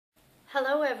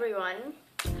Hello everyone!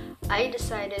 I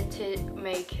decided to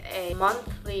make a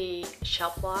monthly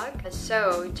shoplog,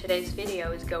 so today's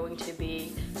video is going to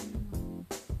be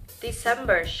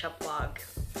December shoplog.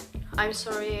 I'm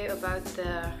sorry about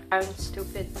the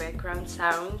stupid background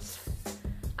sounds.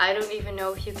 I don't even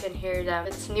know if you can hear them.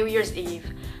 It's New Year's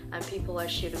Eve and people are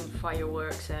shooting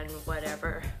fireworks and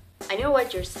whatever. I know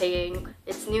what you're saying.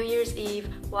 It's New Year's Eve.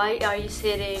 Why are you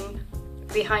sitting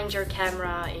behind your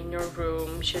camera in your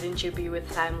room? Shouldn't you be with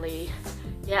family?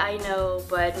 Yeah, I know,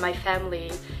 but my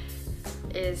family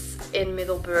is in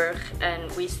Middelburg and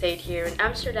we stayed here in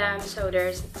Amsterdam, so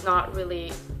there's not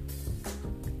really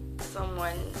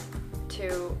someone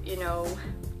to,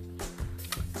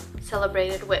 celebrate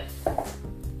it with.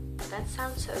 That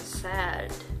sounds so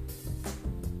sad.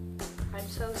 I'm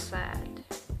so sad.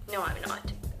 No, I'm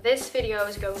not. This video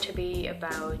is going to be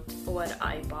about what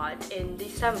I bought in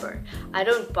December. I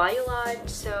don't buy a lot,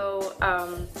 so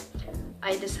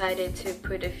I decided to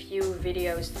put a few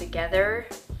videos together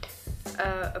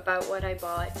about what I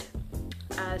bought.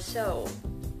 So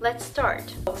let's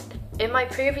start. In my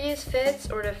previous fits,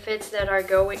 or the fits that are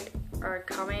going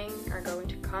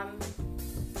to come,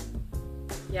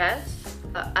 yes,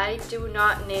 I do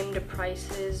not name the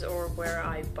prices or where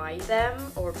I buy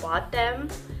them or bought them.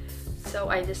 So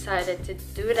I decided to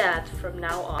do that from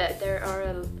now on. There are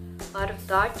a lot of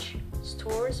Dutch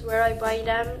stores where I buy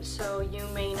them, so you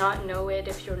may not know it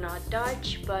if you're not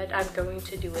Dutch, but I'm going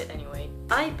to do it anyway.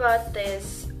 I bought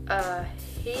this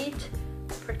heat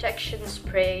protection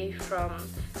spray from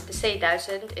the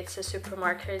 2000. It's a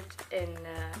supermarket in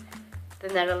the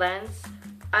Netherlands.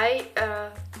 I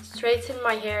straighten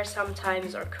my hair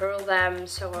sometimes or curl them,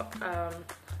 so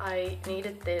I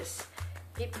needed this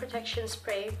heat protection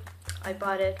spray. I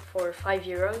bought it for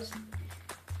 €5.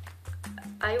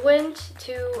 I went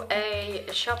to a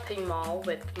shopping mall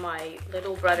with my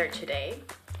little brother today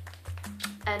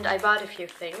and I bought a few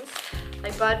things. I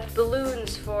bought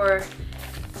balloons for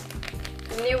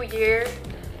New Year's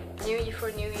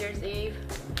Eve.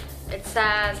 It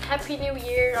says Happy New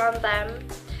Year on them,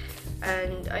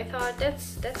 and I thought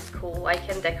that's cool. I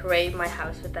can decorate my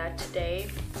house with that today.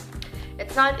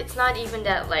 It's not even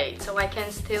that late, so I can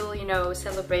still,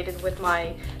 celebrate it with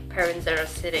my parents that are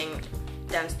sitting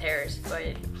downstairs,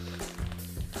 but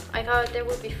I thought they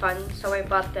would be fun, so I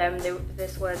bought them.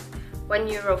 This was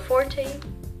 €1.40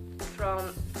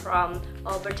 from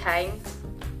Albert Heijn,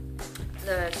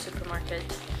 the supermarket.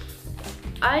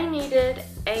 I needed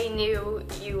a new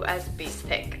USB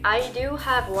stick. I do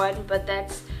have one, but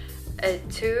that's a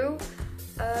 2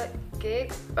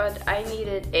 gig, but I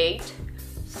needed 8.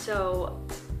 So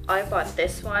I bought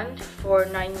this one for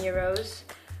 €9.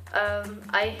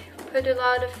 I put a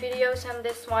lot of videos on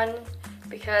this one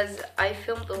because I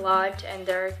filmed a lot, and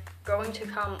there are going to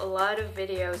come a lot of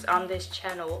videos on this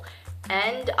channel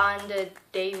and on the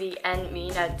Davy and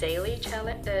Mina daily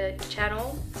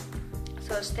channel,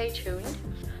 so stay tuned.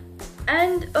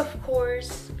 And of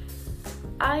course,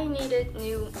 I needed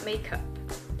new makeup.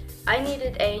 I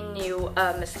needed a new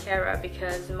mascara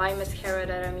because my mascara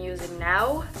that I'm using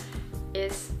now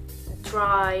is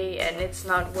dry and it's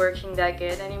not working that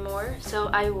good anymore. So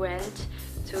I went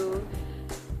to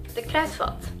the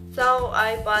Kruidvat. So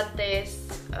I bought this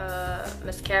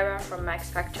mascara from Max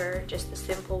Factor, just a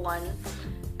simple one.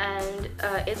 And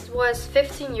it was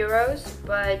 €15,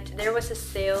 but there was a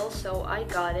sale, so I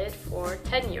got it for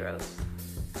 €10.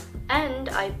 And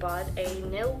I bought a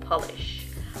nail polish.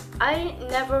 I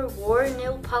never wore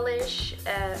nail polish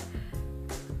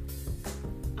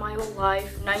my whole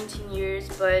life, 19 years,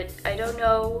 but I don't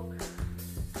know,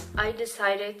 I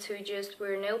decided to just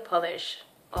wear nail polish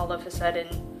all of a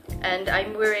sudden, and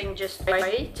I'm wearing just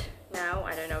white now.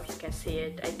 I don't know if you can see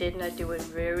it. I did not do it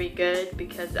very good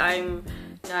because I'm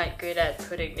not good at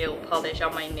putting nail polish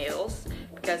on my nails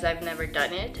because I've never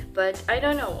done it, but I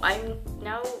don't know, I'm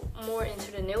now more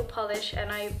into the nail polish,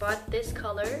 and I bought this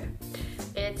color.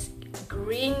 It's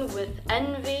green with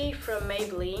envy from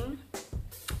Maybelline,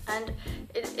 and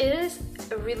it is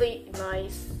a really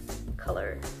nice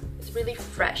color. It's really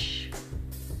fresh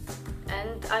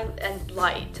and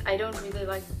light. I don't really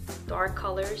like dark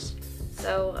colors,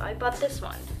 so I bought this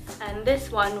one, and this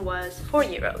one was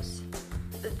 €4.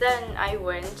 Then I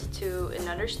went to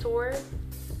another store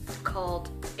called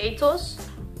Ethos.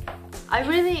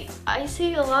 I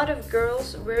see a lot of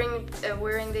girls wearing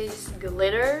this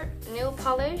glitter nail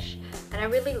polish, and I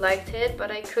really liked it,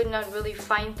 but I could not really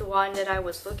find the one that I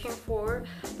was looking for.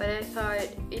 But I thought,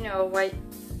 why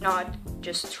not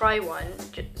just try one?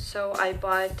 So I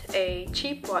bought a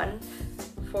cheap one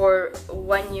for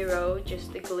 €1,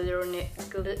 just the glitter.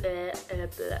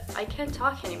 I can't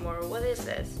talk anymore. What is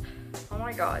this? Oh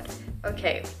my god.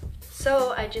 Okay,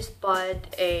 so I just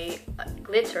bought a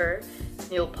glitter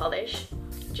nail polish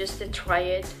just to try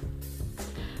it.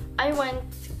 I went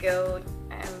to go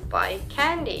and buy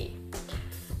candy,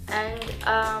 and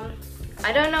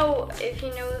I don't know if you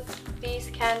know these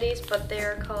candies, but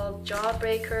they're called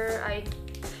Jawbreaker.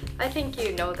 I think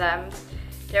you know them.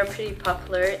 They're pretty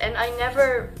popular, and I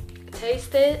never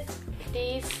tasted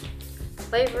these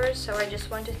flavors, so I just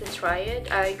wanted to try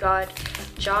it. I got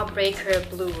Jawbreaker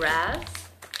Blue Raz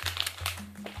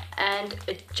and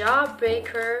a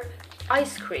Jawbreaker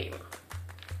ice cream.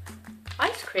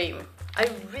 I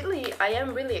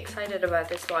am really excited about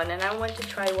this one, and I want to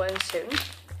try one soon.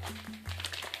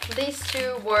 These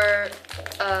two were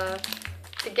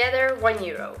together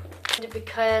 €1.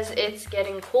 Because it's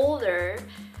getting colder,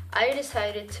 I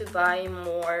decided to buy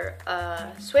more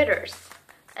sweaters.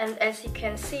 And as you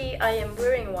can see, I am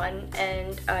wearing one,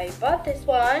 and I bought this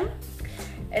one,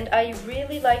 and I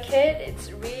really like it.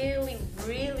 It's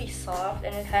really soft,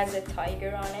 and it has a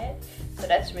tiger on it, so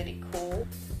that's really cool.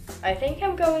 I think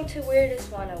I'm going to wear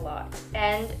this one a lot.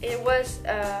 And it was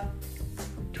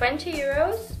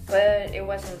 €20, but it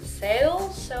was on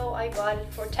sale, so I bought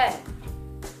it for 10.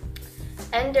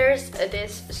 And there's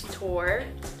this store.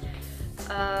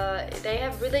 They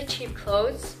have really cheap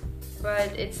clothes,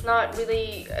 but it's not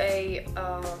really a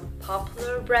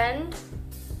popular brand,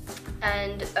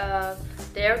 and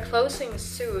they're closing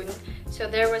soon, so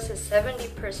there was a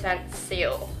 70%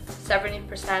 sale,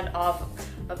 70% off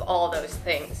of all those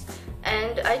things.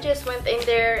 And I just went in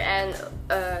there and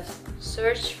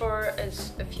searched for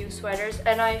a few sweaters,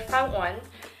 and I found one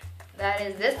that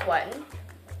is this one,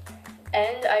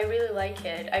 and I really like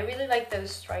it. I really like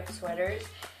those striped sweaters,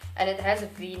 and it has a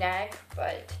v-neck,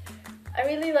 but I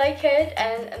really like it.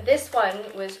 And this one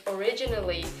was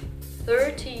originally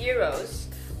 €30,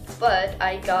 but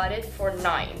I got it for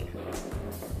 9.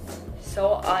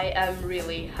 So I am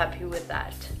really happy with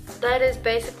that. That is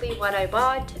basically what I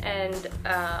bought, and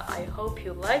I hope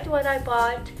you liked what I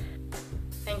bought.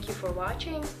 Thank you for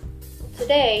watching.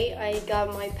 Today I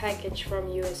got my package from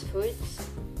US Foods.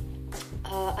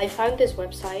 I found this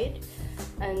website,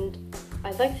 and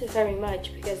I liked it very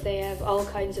much because they have all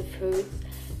kinds of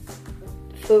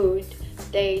food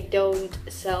they don't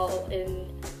sell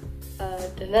in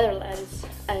the Netherlands,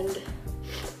 and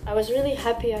I was really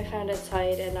happy I found that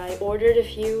site, and I ordered a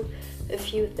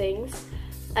few things,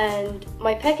 and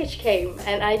my package came,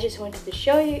 and I just wanted to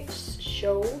show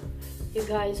you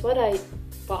guys what I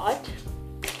bought.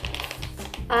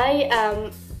 I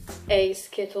am a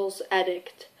Skittles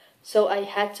addict, so I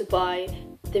had to buy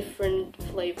different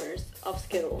flavors of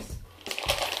Skittles.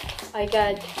 I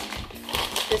got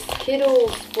the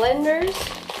Skittles blenders.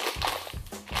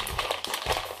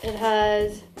 It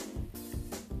has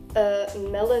a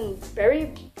melon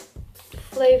berry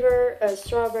flavor, a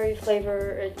strawberry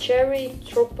flavor, a cherry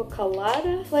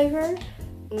tropicalada flavor,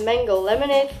 mango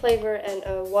lemonade flavor, and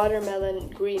a watermelon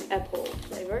green apple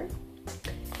flavor.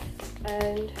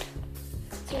 And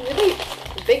it's a really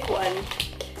big one.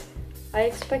 I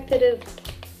expected it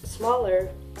smaller,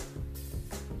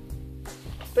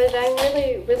 but I'm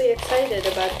really excited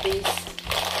about these.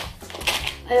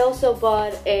 I also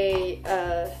bought a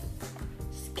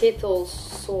Skittles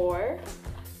Sour.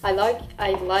 I like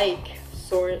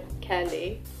sour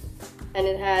candy, and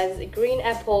it has a green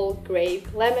apple,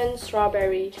 grape, lemon,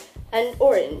 strawberry, and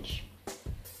orange.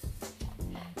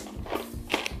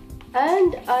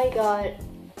 And I got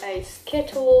a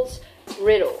Skittles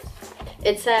riddle.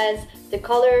 It says the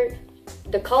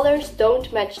colors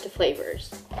don't match the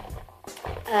flavors,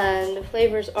 and the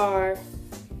flavors are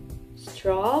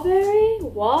strawberry,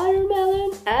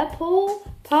 watermelon, apple,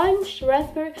 punch,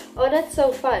 raspberry. Oh, that's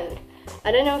so fun.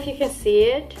 I don't know if you can see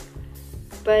it,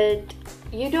 but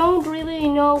you don't really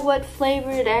know what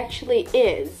flavor it actually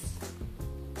is.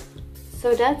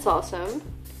 So that's awesome.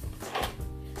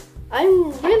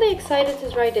 I'm really excited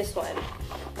to try this one.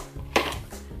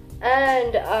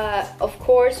 And of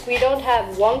course, we don't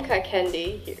have Wonka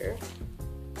candy here,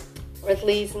 or at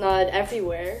least not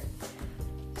everywhere.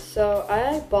 So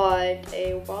I bought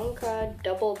a Wonka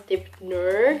Double Dipped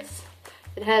Nerds.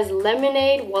 It has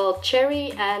lemonade, wild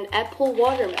cherry, and apple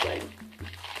watermelon.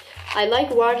 I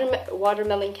like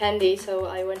watermelon candy, so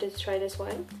I wanted to try this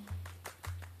one.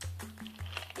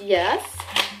 Yes.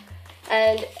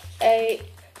 And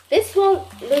this one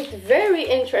looked very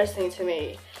interesting to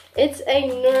me. It's a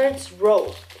Nerds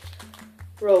rope.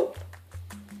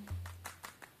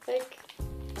 Like,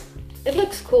 it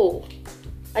looks cool.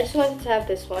 I just wanted to have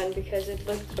this one because it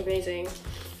looked amazing.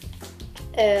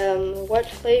 What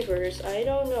flavors? I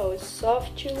don't know.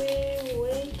 Soft chewy,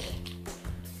 wait.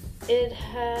 it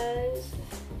has,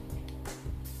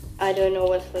 I don't know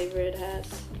what flavor it has,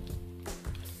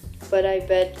 but I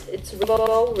bet it's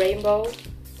rainbow,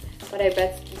 but I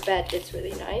bet it's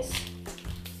really nice.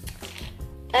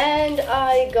 And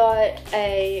I got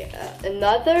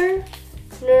another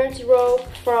Nerds rope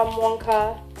from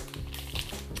Wonka,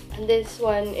 and this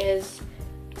one is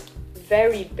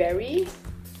very berry.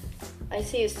 I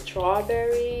see a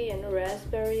strawberry and a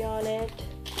raspberry on it.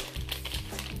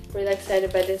 Really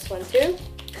excited by this one too.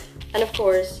 And of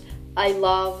course, I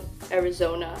love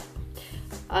Arizona.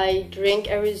 I drink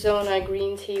Arizona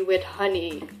green tea with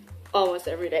honey almost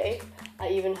every day. I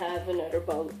even have another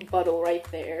bottle right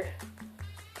there.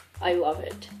 I love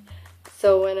it.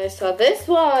 So when I saw this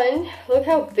one, look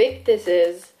how big this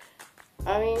is.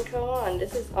 I mean, come on,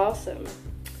 this is awesome.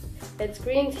 It's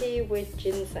green tea with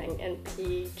ginseng and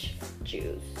peach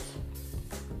juice.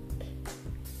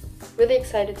 Really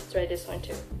excited to try this one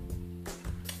too.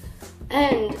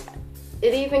 And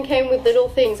it even came with little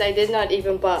things I did not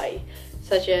even buy,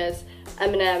 such as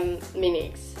M&M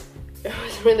minis. It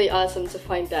was really awesome to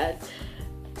find that.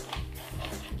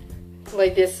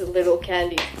 Like this little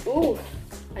candy. Ooh,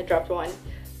 I dropped one.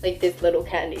 Like these little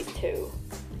candies too.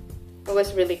 It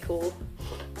was really cool.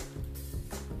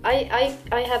 I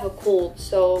have a cold,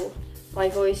 so my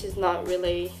voice is not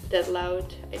really that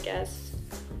loud, I guess.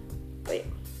 But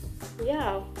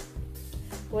yeah,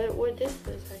 what is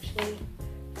this actually?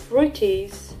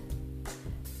 Fruities,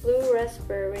 blue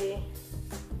raspberry,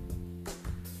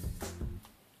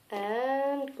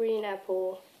 and green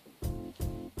apple.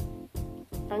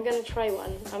 I'm gonna try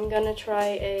one. I'm gonna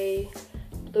try a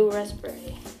blue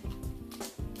raspberry.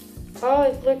 Oh,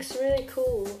 it looks really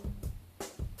cool.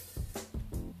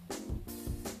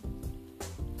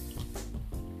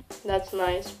 That's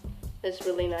nice. It's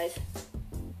really nice.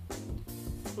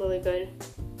 Really good.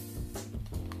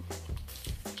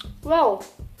 Well,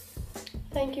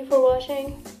 thank you for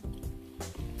watching.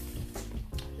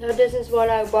 So this is what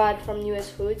I bought from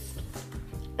US Foods.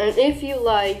 And if you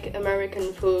like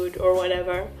American food or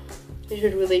whatever, you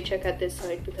should really check out this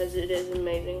site because it is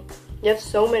amazing. You have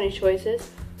so many choices.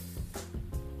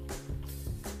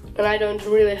 And I don't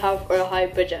really have a high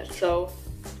budget, so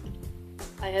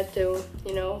I had to,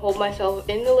 you know, hold myself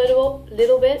in a little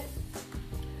bit,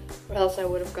 or else I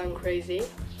would have gone crazy.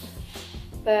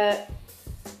 But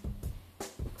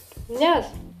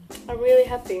yes, I'm really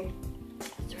happy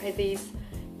to try these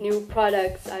new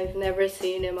products I've never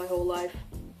seen in my whole life.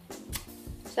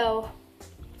 So,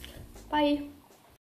 bye!